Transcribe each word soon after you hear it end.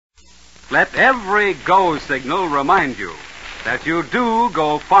Let every go signal remind you that you do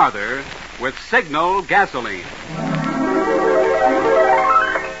go farther with Signal gasoline.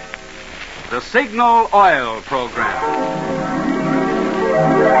 The Signal Oil Program.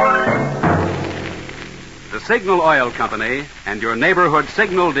 The Signal Oil Company and your neighborhood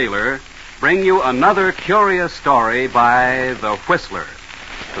signal dealer bring you another curious story by The Whistler.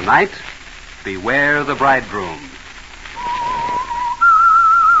 Tonight, Beware the Bridegroom.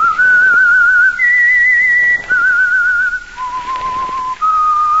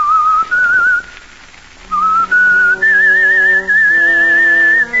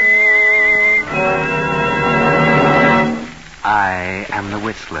 I am the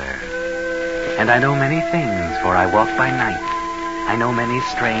Whistler, and I know many things, for I walk by night. I know many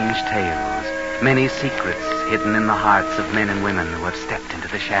strange tales, many secrets hidden in the hearts of men and women who have stepped into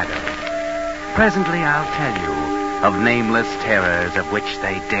the shadows. Presently I'll tell you of nameless terrors of which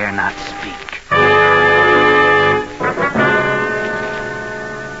they dare not speak.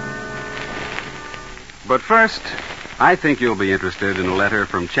 But first, I think you'll be interested in a letter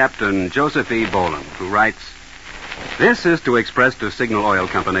from Captain Joseph E. Boland, who writes, "This is to express to Signal Oil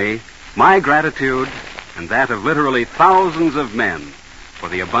Company my gratitude and that of literally thousands of men for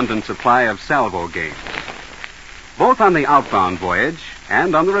the abundant supply of salvo games. Both on the outbound voyage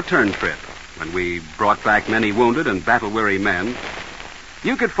and on the return trip, when we brought back many wounded and battle-weary men,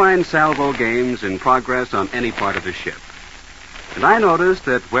 you could find salvo games in progress on any part of the ship. And I noticed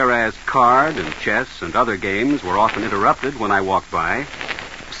that whereas card and chess and other games were often interrupted when I walked by,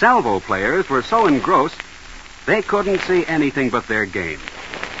 salvo players were so engrossed they couldn't see anything but their game.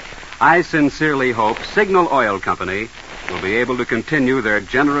 I sincerely hope Signal Oil Company will be able to continue their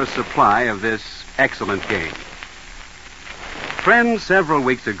generous supply of this excellent game." Friends, several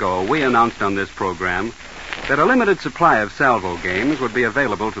weeks ago, we announced on this program that a limited supply of salvo games would be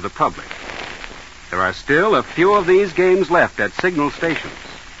available to the public. There are still a few of these games left at signal stations.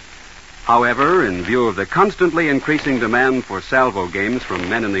 However, in view of the constantly increasing demand for salvo games from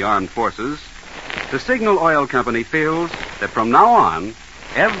men in the armed forces, the Signal Oil Company feels that from now on,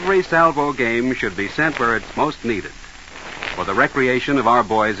 every salvo game should be sent where it's most needed, for the recreation of our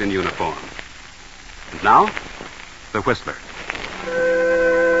boys in uniform. And now, The Whistler.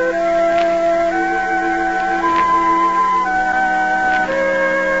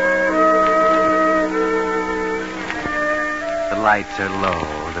 The lights are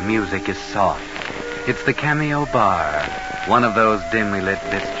low, the music is soft. It's the Cameo Bar, one of those dimly lit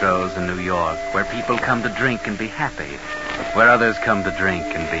bistros in New York where people come to drink and be happy, where others come to drink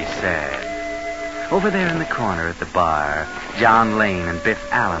and be sad. Over there in the corner at the bar, John Lane and Biff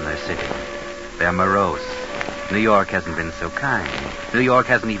Allen are sitting. They're morose. New York hasn't been so kind. New York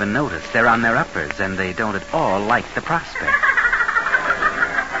hasn't even noticed. They're on their uppers, and they don't at all like the prospect.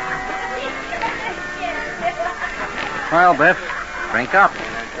 Well, Biff, drink up.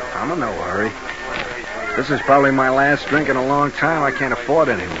 I'm in no hurry. This is probably my last drink in a long time. I can't afford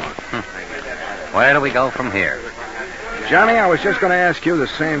any more. Where do we go from here? Johnny, I was just going to ask you the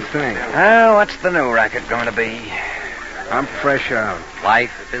same thing. Oh, what's the new racket going to be? I'm fresh out.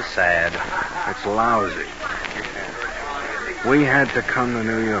 Life is sad. It's lousy. We had to come to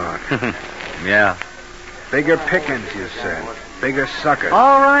New York. Yeah. Bigger pickings, you said. Bigger suckers.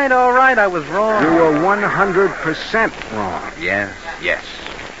 All right, I was wrong. You were 100% wrong. Yes.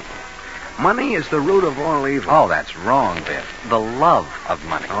 Money is the root of all evil. Oh, that's wrong, Biff. The love of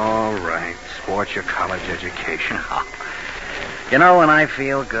money. All right. Sport your college education. You know when I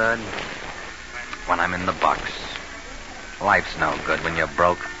feel good? When I'm in the bucks. Life's no good when you're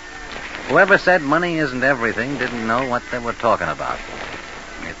broke. Whoever said money isn't everything didn't know what they were talking about.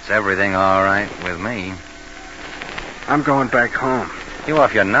 It's everything all right with me. I'm going back home. You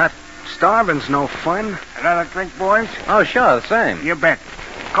off your nut? Starving's no fun. Another drink, boys? Oh, sure, the same. You bet.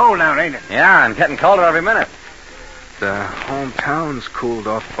 Cold out, ain't it? Yeah, and getting colder every minute. The hometown's cooled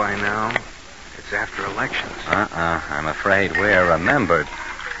off by now. It's after elections. I'm afraid we're remembered.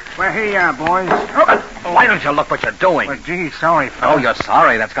 Well, here you are, boys. Why don't you look what you're doing? Well, gee, sorry, fella. Oh, you're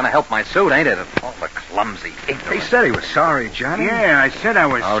sorry. That's going to help my suit, ain't it? Oh, the clumsy ignorant. He said he was sorry, Johnny. Yeah, I said I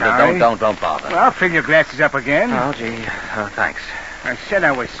was sorry. Don't bother. Well, I'll fill your glasses up again. Oh, gee. Thanks. I said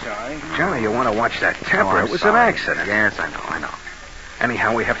I was sorry. Johnny, you want to watch that temper. I'm It was sorry. an accident. Yes, I know.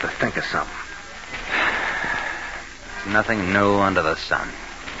 Anyhow, we have to think of something. There's nothing new under the sun.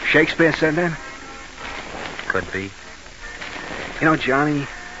 Shakespeare said that? Could be. You know, Johnny,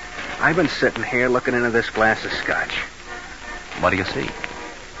 I've been sitting here looking into this glass of scotch. What do you see?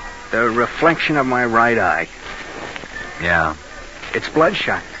 The reflection of my right eye. Yeah. It's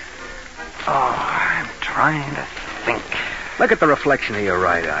bloodshot. Oh, I'm trying to think. Look at the reflection of your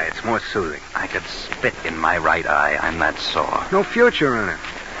right eye. It's more soothing. I could spit in my right eye. I'm that sore. No future in it.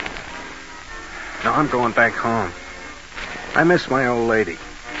 No, I'm going back home. I miss my old lady.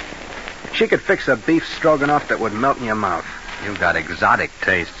 She could fix a beef stroganoff that would melt in your mouth. You got exotic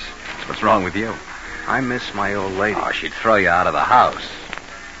tastes. That's what's wrong with you. I miss my old lady. Oh, she'd throw you out of the house.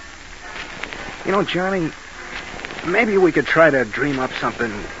 You know, Johnny, maybe we could try to dream up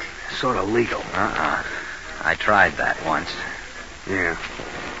something sort of legal. I tried that once. Yeah.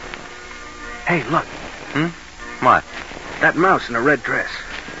 Hey, look. What? That mouse in a red dress.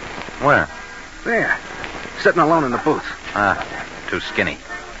 Where? There. Sitting alone in the booth. Too skinny.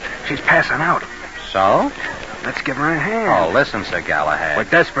 She's passing out. So? Let's give her a hand. Oh, listen, Sir Galahad. We're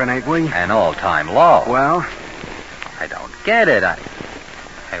desperate, ain't we? An all-time low. Well? I don't get it.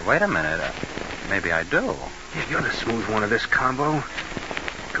 Hey, wait a minute. Maybe I do. Yeah, you're the smooth one of this combo.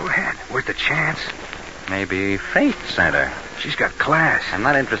 Go ahead. Worth a chance. Maybe fate sent her. She's got class. I'm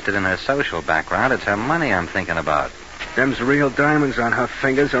not interested in her social background. It's her money I'm thinking about. Them's real diamonds on her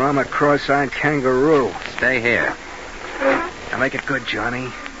fingers, or I'm a cross-eyed kangaroo. Stay here. Now make it good,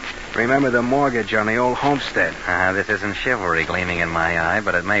 Johnny. Remember the mortgage on the old homestead. This isn't chivalry gleaming in my eye,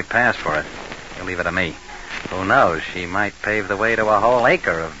 but it may pass for it. You leave it to me. Who knows? She might pave the way to a whole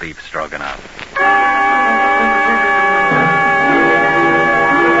acre of beef stroganoff.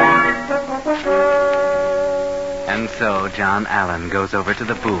 And so John Allen goes over to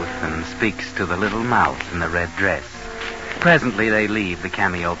the booth and speaks to the little mouse in the red dress. Presently they leave the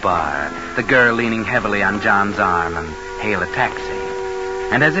Cameo bar, the girl leaning heavily on John's arm, and hail a taxi.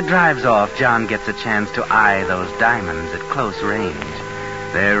 And as it drives off, John gets a chance to eye those diamonds at close range.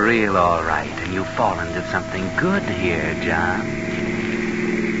 They're real all right, and you've fallen to something good here, John.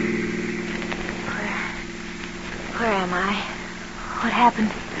 Where am I? What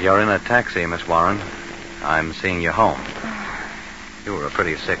happened? You're in a taxi, Miss Warren. I'm seeing you home. You were a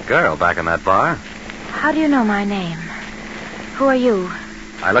pretty sick girl back in that bar. How do you know my name? Who are you?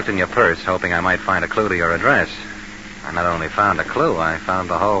 I looked in your purse, hoping I might find a clue to your address. I not only found a clue, I found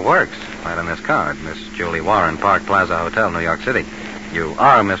the whole works. Right on this card. Miss Julie Warren, Park Plaza Hotel, New York City. You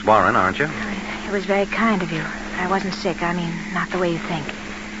are Miss Warren, aren't you? It was very kind of you. I wasn't sick. I mean, not the way you think.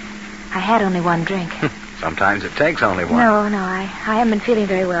 I had only one drink. Sometimes it takes only one. No, I haven't been feeling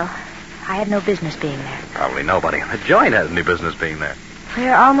very well. I had no business being there. Probably nobody in the joint has any business being there.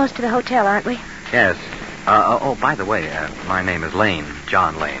 We're almost to the hotel, aren't we? Yes. By the way, my name is Lane,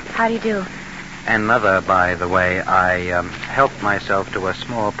 John Lane. How do you do? Another, by the way, I helped myself to a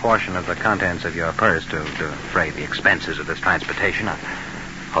small portion of the contents of your purse to defray the expenses of this transportation. I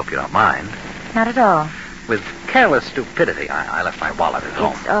hope you don't mind. Not at all. With careless stupidity, I left my wallet at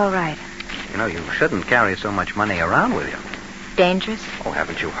home. It's all right. You know, you shouldn't carry so much money around with you. Dangerous? Oh,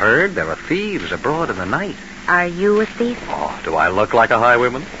 haven't you heard? There are thieves abroad in the night. Are you a thief? Oh, do I look like a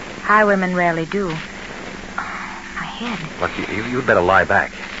highwayman? Highwaymen rarely do. My head. Look, you'd better lie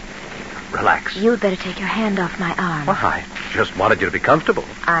back. Relax. You'd better take your hand off my arm. Well, I just wanted you to be comfortable.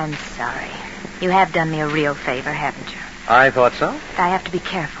 I'm sorry. You have done me a real favor, haven't you? I thought so. I have to be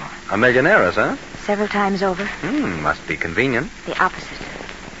careful. A millionaire, huh? Several times over. Must be convenient. The opposite.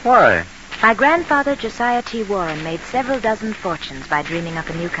 Why? My grandfather, Josiah T. Warren, made several dozen fortunes by dreaming up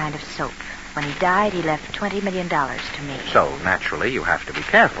a new kind of soap. When he died, he left $20 million to me. So, naturally, you have to be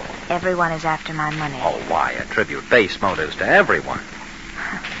careful. Everyone is after my money. Oh, why attribute base motives to everyone?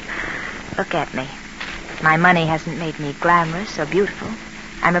 Look at me. My money hasn't made me glamorous or beautiful.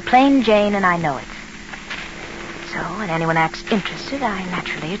 I'm a plain Jane, and I know it. So, when anyone acts interested, I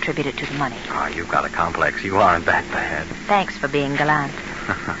naturally attribute it to the money. Oh, you've got a complex. You aren't that bad. Thanks for being gallant.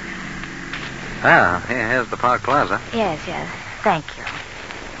 Well, here's the Park Plaza. Yes. Thank you.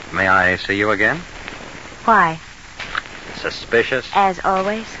 May I see you again? Why? Suspicious? As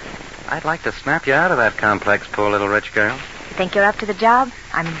always. I'd like to snap you out of that complex, poor little rich girl. You think you're up to the job?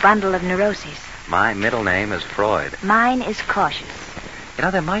 I'm a bundle of neuroses. My middle name is Freud. Mine is cautious. You know,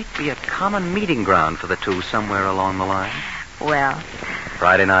 there might be a common meeting ground for the two somewhere along the line. Well.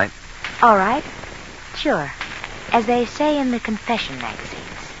 Friday night? All right. Sure. As they say in the confession magazines,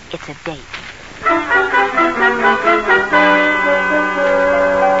 it's a date.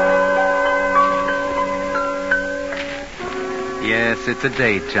 Yes, it's a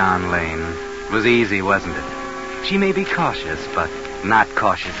date, John Lane. It was easy, wasn't it? She may be cautious, but not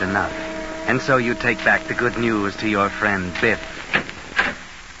cautious enough. And so you take back the good news to your friend Biff.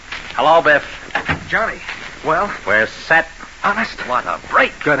 Hello, Biff. Johnny, well? We're set. Honest? What a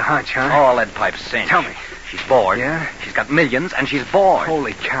break. Good hunch, huh? All lead pipe cinch. Tell me. She's bored. Yeah? She's got millions, and she's bored.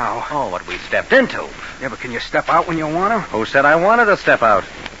 Holy cow. Oh, what we stepped into. Yeah, but can you step out when you want to? Who said I wanted to step out?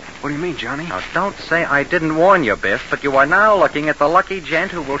 What do you mean, Johnny? Now, don't say I didn't warn you, Biff, but you are now looking at the lucky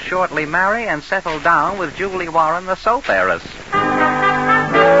gent who will shortly marry and settle down with Julie Warren, the soap heiress.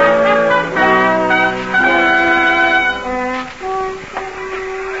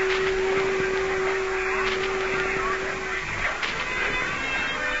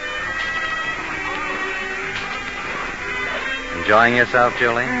 Enjoying yourself,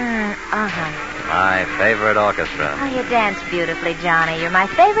 Julie? Uh-huh. My favorite orchestra. Oh, you dance beautifully, Johnny. You're my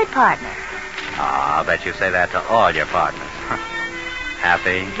favorite partner. Ah, I'll bet you say that to all your partners.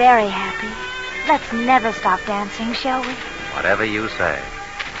 Happy? Very happy. Let's never stop dancing, shall we? Whatever you say.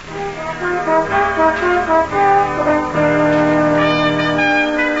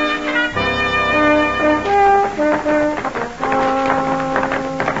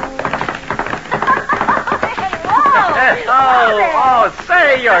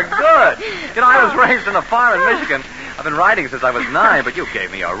 Say, you're good. You know, I was raised in a farm in Michigan. I've been riding since I was 9, but you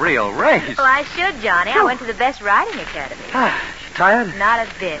gave me a real race. Well, I should, Johnny. I went to the best riding academy. You tired? Not a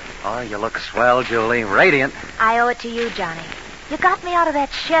bit. Oh, you look swell, Julie. Radiant. I owe it to you, Johnny. You got me out of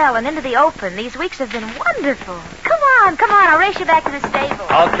that shell and into the open. These weeks have been wonderful. Come on. I'll race you back to the stable.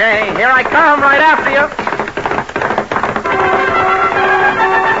 Okay, here I come, right after you.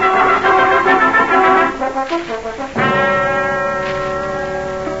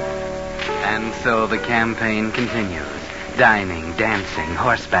 And so the campaign continues. Dining, dancing,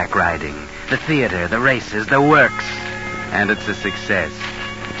 horseback riding, the theater, the races, the works. And it's a success.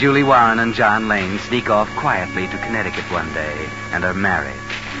 Julie Warren and John Lane sneak off quietly to Connecticut one day and are married.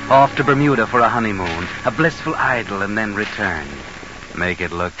 Off to Bermuda for a honeymoon, a blissful idyll, and then return. Make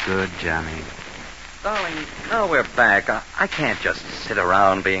it look good, Johnny. Darling, now we're back. I can't just sit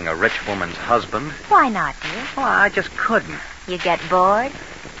around being a rich woman's husband. Why not, dear? Well, I just couldn't. You get bored?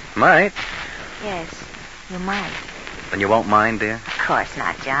 Might. Yes, you might. Then you won't mind, dear? Of course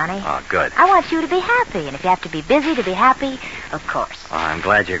not, Johnny. Oh, good. I want you to be happy, and if you have to be busy to be happy, of course. Oh, I'm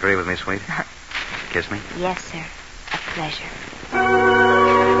glad you agree with me, sweet. Kiss me. Yes, sir. A pleasure.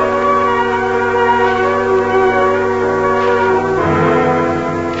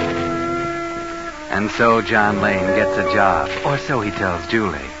 And so John Lane gets a job, or so he tells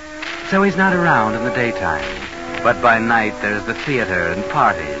Julie. So he's not around in the daytime. But by night, there's the theater and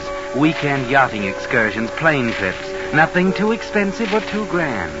parties, weekend yachting excursions, plane trips. Nothing too expensive or too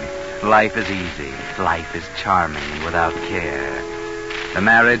grand. Life is easy. Life is charming without care. The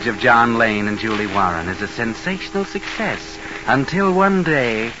marriage of John Lane and Julie Warren is a sensational success until one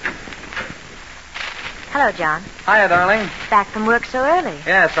day... Hello, John. Hiya, darling. Back from work so early.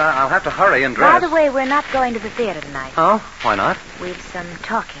 Yes, I'll have to hurry and dress. By the way, we're not going to the theater tonight. Oh, why not? We've some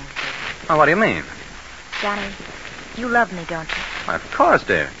talking to do. Oh, what do you mean? Johnny, you love me, don't you? Of course,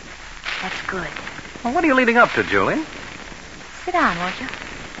 dear. That's good. Well, what are you leading up to, Julie? Sit down, won't you?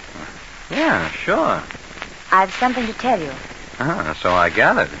 Yeah, sure. I've something to tell you. So I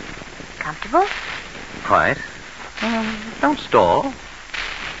gathered. Comfortable? Quite. Don't stall.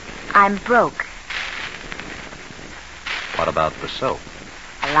 I'm broke. What about the soap?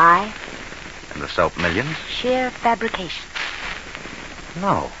 A lie? And the soap millions? Sheer fabrication.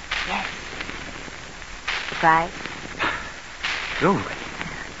 No. Yes. Surprised? Julie.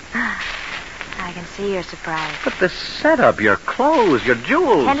 I can see you're surprised. But the setup, your clothes, your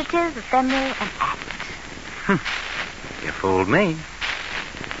jewels. Tentative, ephemeral, and apt. You fooled me.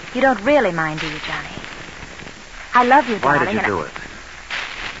 You don't really mind, do you, Johnny? I love you, Why darling. did you do it?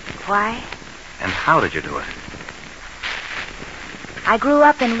 Why? And how did you do it? I grew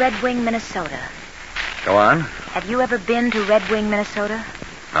up in Red Wing, Minnesota. Go on. Have you ever been to Red Wing, Minnesota?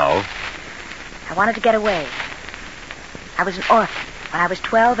 No. I wanted to get away. I was an orphan. When I was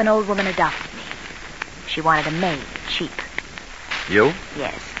 12, an old woman adopted me. She wanted a maid, cheap. You?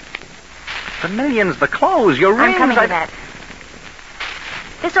 Yes. The millions, the clothes, your rings. I'm coming to that.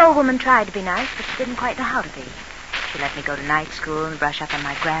 This old woman tried to be nice, but she didn't quite know how to be. She let me go to night school and brush up on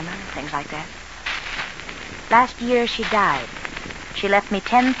my grammar and things like that. Last year, she died. She left me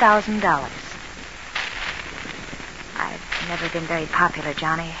 $10,000. I've never been very popular,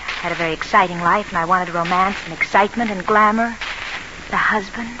 Johnny. I had a very exciting life, and I wanted romance and excitement and glamour. The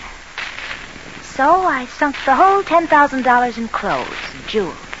husband. So I sunk the whole $10,000 in clothes,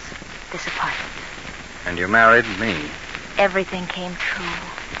 jewels, this apartment. And you married me. Everything came true.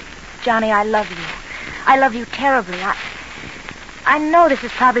 Johnny, I love you. I love you terribly. I know this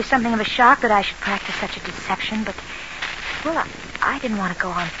is probably something of a shock that I should practice such a deception, but, well, I didn't want to go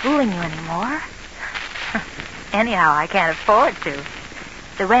on fooling you anymore. Anyhow, I can't afford to.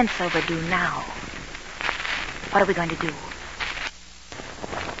 The rent's overdue now. What are we going to do?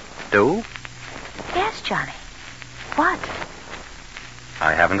 Do? Yes, Johnny. What?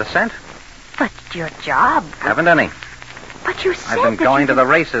 I haven't a cent. But your job... Haven't any. But you said I've been that going you to the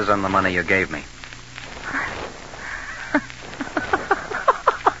races on the money you gave me.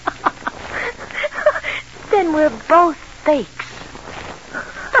 Then we're both fakes.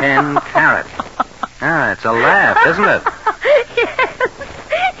 10 carat. Ah, it's a laugh, isn't it?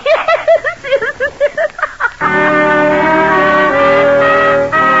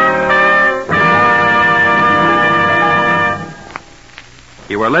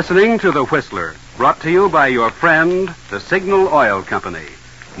 You are listening to The Whistler, brought to you by your friend, the Signal Oil Company,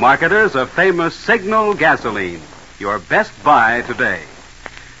 marketers of famous Signal gasoline, your best buy today.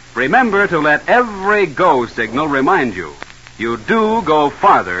 Remember to let every go signal remind you, you do go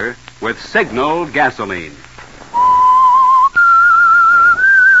farther with Signal gasoline.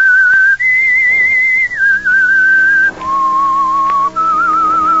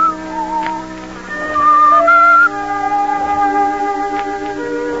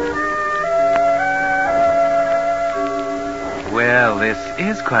 Well, this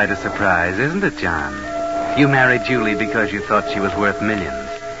is quite a surprise, isn't it, John? You married Julie because you thought she was worth millions.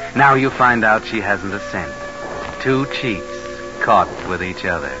 Now you find out she hasn't a cent. 2 cheats caught with each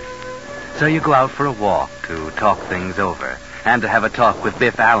other. So you go out for a walk to talk things over and to have a talk with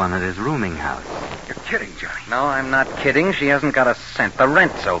Biff Allen at his rooming house. You're kidding, Johnny. No, I'm not kidding. She hasn't got a cent. The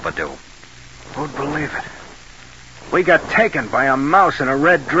rent's overdue. Who'd believe it? We got taken by a mouse in a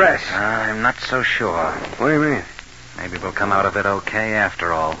red dress. I'm not so sure. What do you mean? Maybe we'll come out of it okay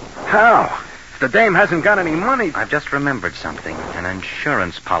after all. How? The dame hasn't got any money. I've just remembered something. An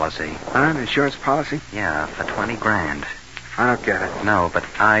insurance policy. An insurance policy? Yeah, for 20 grand. I don't get it. No, but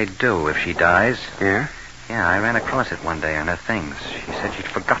I do if she dies. Yeah? Yeah, I ran across it one day on her things. She said she'd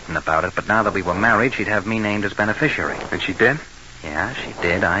forgotten about it, but now that we were married, she'd have me named as beneficiary. And she did? Yeah, she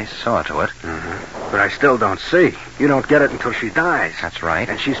did. I saw to it. Mm-hmm. But I still don't see. You don't get it until she dies. That's right.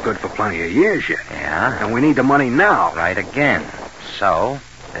 And she's good for plenty of years yet. Yeah. And we need the money now. Right again. So,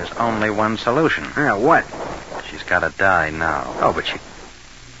 there's only one solution. Yeah, what? She's got to die now. Oh, but she...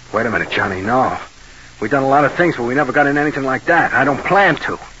 Wait a minute, Johnny, no. We've done a lot of things, but we never got into anything like that. I don't plan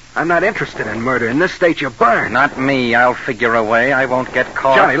to. I'm not interested in murder. In this state, you're burned. Not me. I'll figure a way. I won't get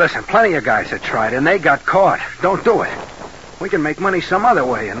caught. Johnny, listen, plenty of guys have tried, and they got caught. Don't do it. We can make money some other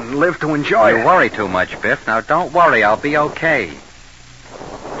way and live to enjoy it. You worry too much, Biff. Now, don't worry. I'll be okay.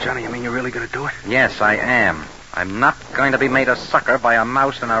 Johnny, you mean you're really going to do it? Yes, I am. I'm not going to be made a sucker by a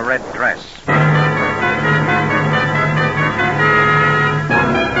mouse in a red dress.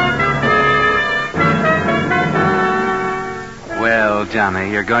 Well,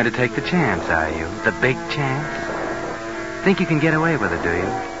 Johnny, you're going to take the chance, are you? The big chance? Think you can get away with it, do you?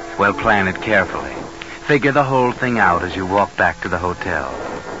 Well, plan it carefully. Figure the whole thing out as you walk back to the hotel.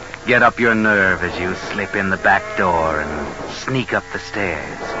 Get up your nerve as you slip in the back door and sneak up the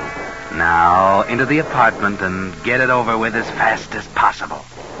stairs. Now, into the apartment and get it over with as fast as possible.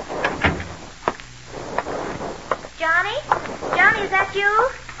 Johnny? Johnny, is that you?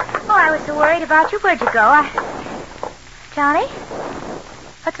 Oh, I was so worried about you. Where'd you go? Johnny?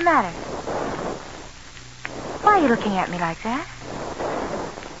 What's the matter? Why are you looking at me like that?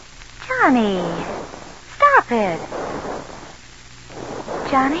 Johnny, stop it.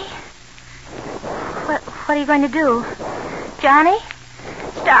 Johnny? What are you going to do? Johnny?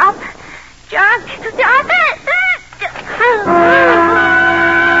 Stop. John, stop it!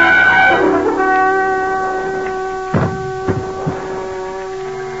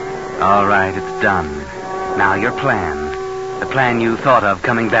 All right, it's done. Now your plan. The plan you thought of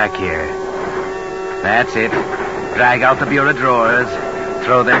coming back here. That's it. Drag out the bureau drawers.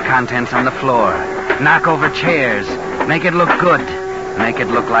 Throw their contents on the floor. Knock over chairs. Make it look good. Make it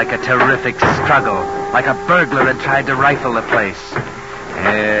look like a terrific struggle. Like a burglar had tried to rifle the place.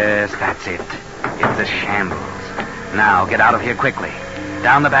 Yes, that's it. It's a shambles. Now, get out of here quickly.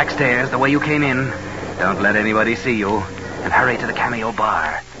 Down the back stairs, the way you came in. Don't let anybody see you. And hurry to the Cameo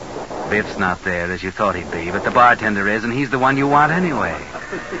bar. Biff's not there as you thought he'd be, but the bartender is, and he's the one you want anyway.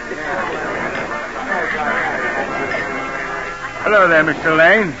 Hello there, Mr.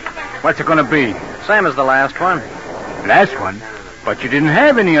 Lane. What's it going to be? Same as the last one. Last one? But you didn't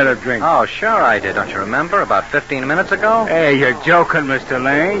have any other drink. Oh, sure I did. Don't you remember? About 15 minutes ago? Hey, you're joking, Mr.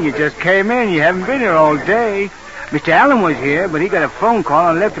 Lane. You just came in. You haven't been here all day. Mr. Allen was here, but he got a phone call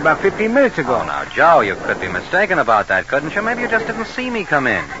and left about 15 minutes ago. Oh, now, Joe, you could be mistaken about that, couldn't you? Maybe you just didn't see me come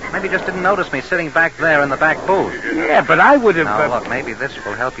in. Maybe you just didn't notice me sitting back there in the back booth. Yeah, but I would have... Now, look, maybe this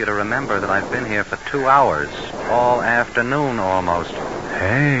will help you to remember that I've been here for 2 hours. All afternoon, almost.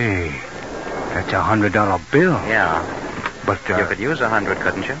 Hey, that's $100 bill. Yeah. But, You could use 100,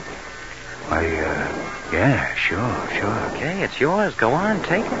 couldn't you? Yeah, sure. Okay, it's yours. Go on,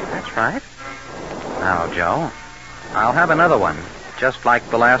 take it. That's right. Now, Joe, I'll have another one, just like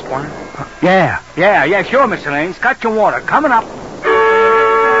the last one. Yeah, sure, Mr. Lane. Scotch and water. Coming up.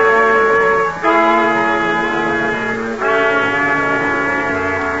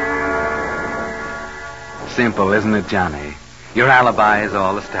 Simple, isn't it, Johnny? Your alibi is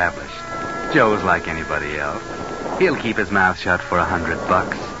all established. Joe's like anybody else. He'll keep his mouth shut for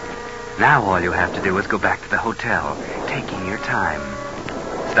 $100. Now all you have to do is go back to the hotel, taking your time.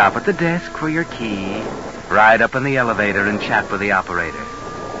 Stop at the desk for your key, ride up in the elevator and chat with the operator.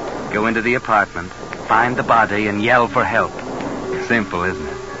 Go into the apartment, find the body, and yell for help. Simple, isn't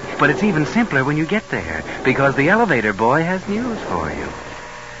it? But it's even simpler when you get there, because the elevator boy has news for you.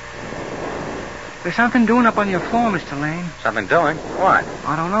 There's something doing up on your floor, Mr. Lane. Something doing? What?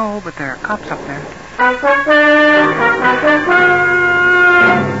 I don't know, but there are cops up there.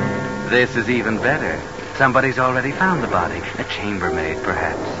 This is even better. Somebody's already found the body. A chambermaid,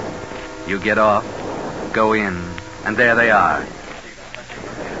 perhaps. You get off, go in, and there they are.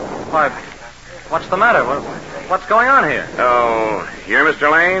 Why, what's the matter? What's going on here? Oh, you're Mr.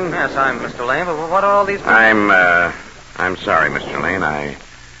 Lane? Yes, I'm Mr. Lane, but what are all these people? I'm sorry, Mr. Lane. I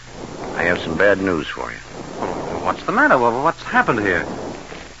have some bad news for you. What's the matter? What's happened here?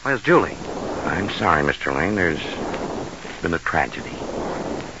 Where's Julie? I'm sorry, Mr. Lane. There's been a tragedy.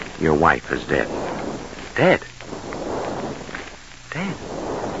 Your wife is dead. Dead? Dead?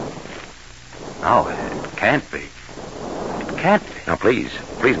 No, it can't be. It can't be. Now, please,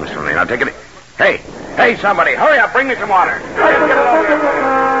 Mr. Lane, I'll take it. Hey, somebody, hurry up, bring me some water. Hurry up, get it over here.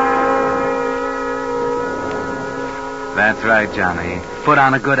 That's right, Johnny. Put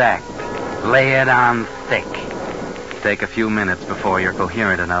on a good act. Lay it on thick. Take a few minutes before you're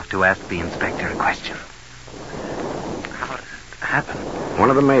coherent enough to ask the inspector a question. How did it happen? One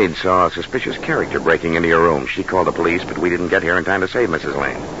of the maids saw a suspicious character breaking into your room. She called the police, but we didn't get here in time to save Mrs.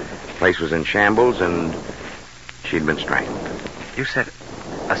 Lane. The place was in shambles, and she'd been strangled. You said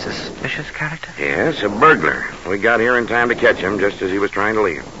a suspicious character? Yes, a burglar. We got here in time to catch him just as he was trying to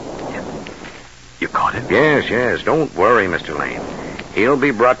leave. You caught him? Yes. Don't worry, Mr. Lane. He'll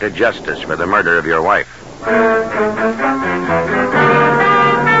be brought to justice for the murder of your wife.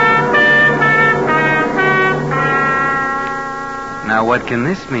 Now, what can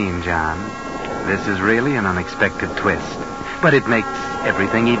this mean, John? This is really an unexpected twist. But it makes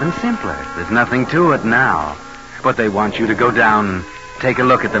everything even simpler. There's nothing to it now. But they want you to go down, take a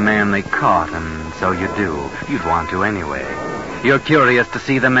look at the man they caught, and so you do. You'd want to anyway. You're curious to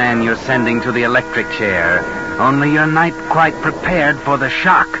see the man you're sending to the electric chair, only you're not quite prepared for the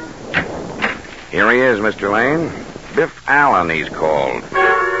shock. Here he is, Mr. Lane. Biff Allen, he's called.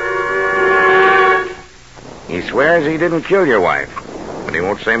 He swears he didn't kill your wife, but he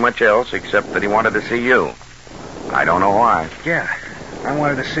won't say much else except that he wanted to see you. I don't know why. Yeah, I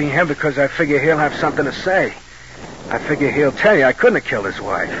wanted to see him because I figure he'll have something to say. I figure he'll tell you I couldn't have killed his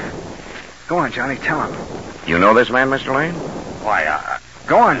wife. Go on, Johnny, tell him. You know this man, Mr. Lane? Why,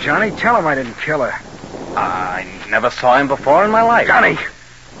 Go on, Johnny, tell him I didn't kill her. I never saw him before in my life. Johnny!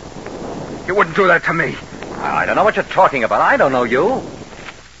 You wouldn't do that to me. I don't know what you're talking about. I don't know you.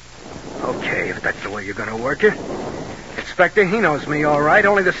 Okay, if that's the way you're going to work it. Inspector, he knows me all right.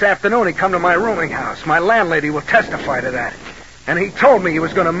 Only this afternoon he come to my rooming house. My landlady will testify to that. And he told me he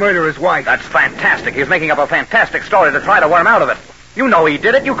was going to murder his wife. That's fantastic. He's making up a fantastic story to try to worm out of it. You know he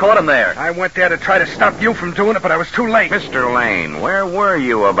did it. You caught him there. I went there to try to stop you from doing it, but I was too late. Mr. Lane, where were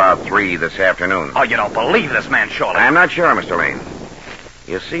you about 3 this afternoon? Oh, you don't believe this man, surely. I'm not sure, Mr. Lane.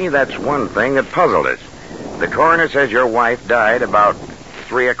 You see, that's one thing that puzzled us. The coroner says your wife died about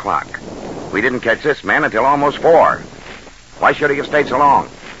 3 o'clock. We didn't catch this man until almost 4. Why should he have stayed so long?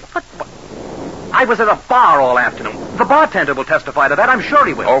 But I was at a bar all afternoon. The bartender will testify to that. I'm sure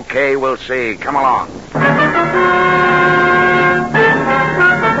he will. Okay, we'll see. Come along.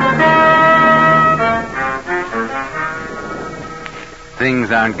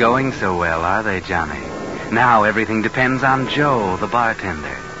 Things aren't going so well, are they, Johnny? Now everything depends on Joe, the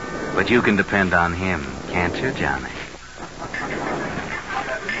bartender. But you can depend on him, can't you, Johnny?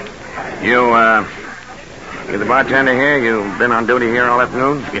 You the bartender here? You've been on duty here all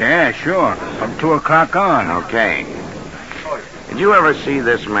afternoon? Yeah, sure. From 2 o'clock on. Okay. Did you ever see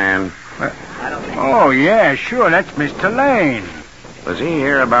this man? Oh, yeah, sure. That's Mr. Lane. Was he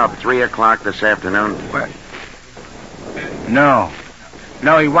here about 3 o'clock this afternoon? What?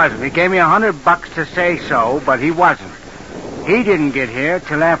 No, he wasn't. He gave me $100 to say so, but he wasn't. He didn't get here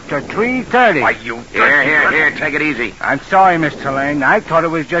till after 3:30. Why, you... Here, take it easy. I'm sorry, Mr. Lane. I thought it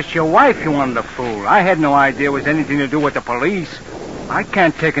was just your wife you wanted to fool. I had no idea it was anything to do with the police. I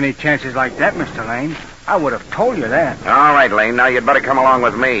can't take any chances like that, Mr. Lane. I would have told you that. All right, Lane. Now you'd better come along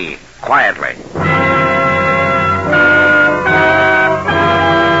with me. Quietly.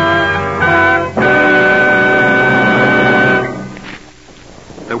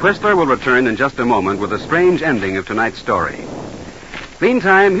 The Whistler will return in just a moment with a strange ending of tonight's story.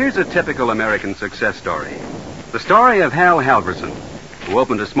 Meantime, here's a typical American success story. The story of Hal Halverson, who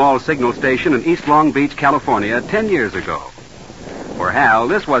opened a small signal station in East Long Beach, California, 10 years ago. For Hal,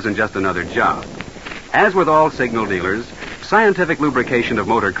 this wasn't just another job. As with all signal dealers, scientific lubrication of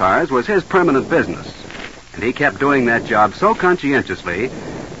motor cars was his permanent business. And he kept doing that job so conscientiously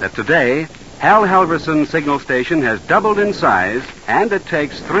that today, Hal Halverson's signal station has doubled in size, and it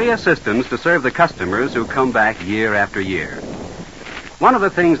takes 3 assistants to serve the customers who come back year after year. One of the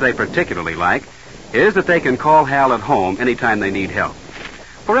things they particularly like is that they can call Hal at home anytime they need help.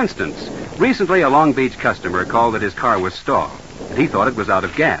 For instance, recently a Long Beach customer called that his car was stalled, and he thought it was out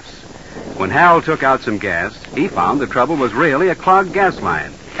of gas. When Hal took out some gas, he found the trouble was really a clogged gas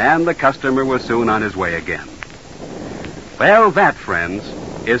line, and the customer was soon on his way again. Well, that, friends,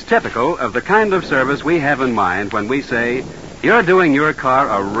 is typical of the kind of service we have in mind when we say you're doing your car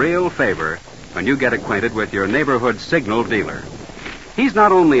a real favor when you get acquainted with your neighborhood signal dealer. He's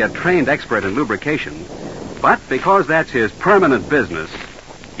not only a trained expert in lubrication, but because that's his permanent business,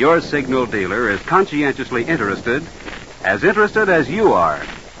 your signal dealer is conscientiously interested as you are,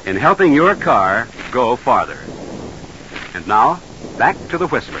 in helping your car go farther. And now, back to the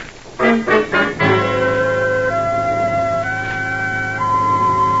Whistler.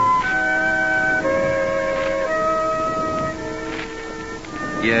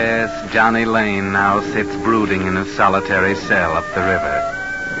 Yes, Johnny Lane now sits brooding in his solitary cell up the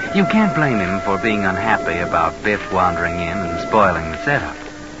river. You can't blame him for being unhappy about Biff wandering in and spoiling the setup.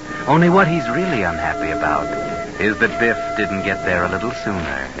 Only what he's really unhappy about is that Biff didn't get there a little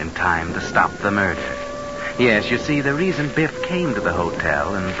sooner in time to stop the murder. Yes, you see, the reason Biff came to the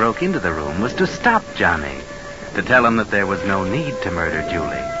hotel and broke into the room was to stop Johnny, to tell him that there was no need to murder Julie,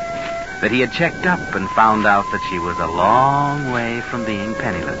 that he had checked up and found out that she was a long way from being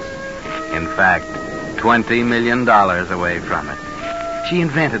penniless. In fact, $20 million away from it. She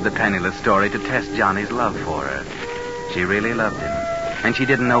invented the penniless story to test Johnny's love for her. She really loved him, and she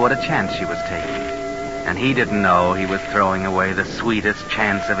didn't know what a chance she was taking. And he didn't know he was throwing away the sweetest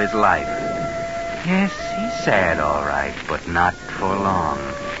chance of his life. Yes, he's sad, all right, but not for long.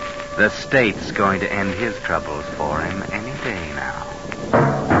 The state's going to end his troubles for him any day now.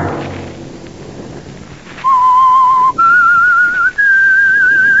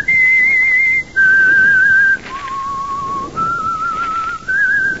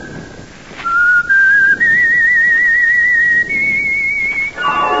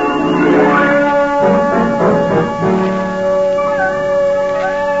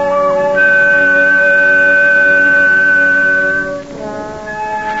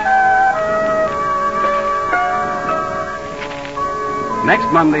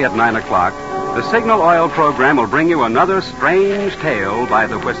 Next Monday at 9 o'clock, the Signal Oil program will bring you another strange tale by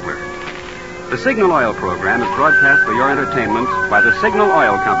the Whistler. The Signal Oil program is broadcast for your entertainment by the Signal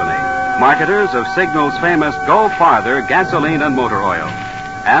Oil Company, marketers of Signal's famous Go Farther gasoline and motor oil,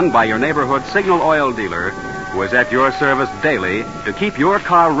 and by your neighborhood Signal Oil dealer, who is at your service daily to keep your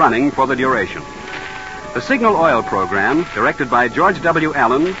car running for the duration. The Signal Oil program, directed by George W.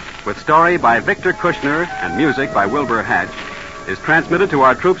 Allen, with story by Victor Kushner and music by Wilbur Hatch, is transmitted to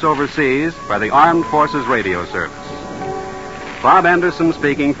our troops overseas by the Armed Forces Radio Service. Bob Anderson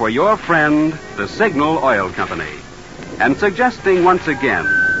speaking for your friend, the Signal Oil Company, and suggesting once again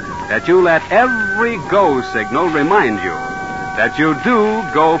that you let every go signal remind you that you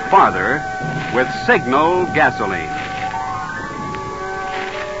do go farther with Signal gasoline.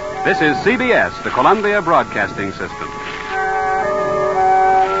 This is CBS, the Columbia Broadcasting System.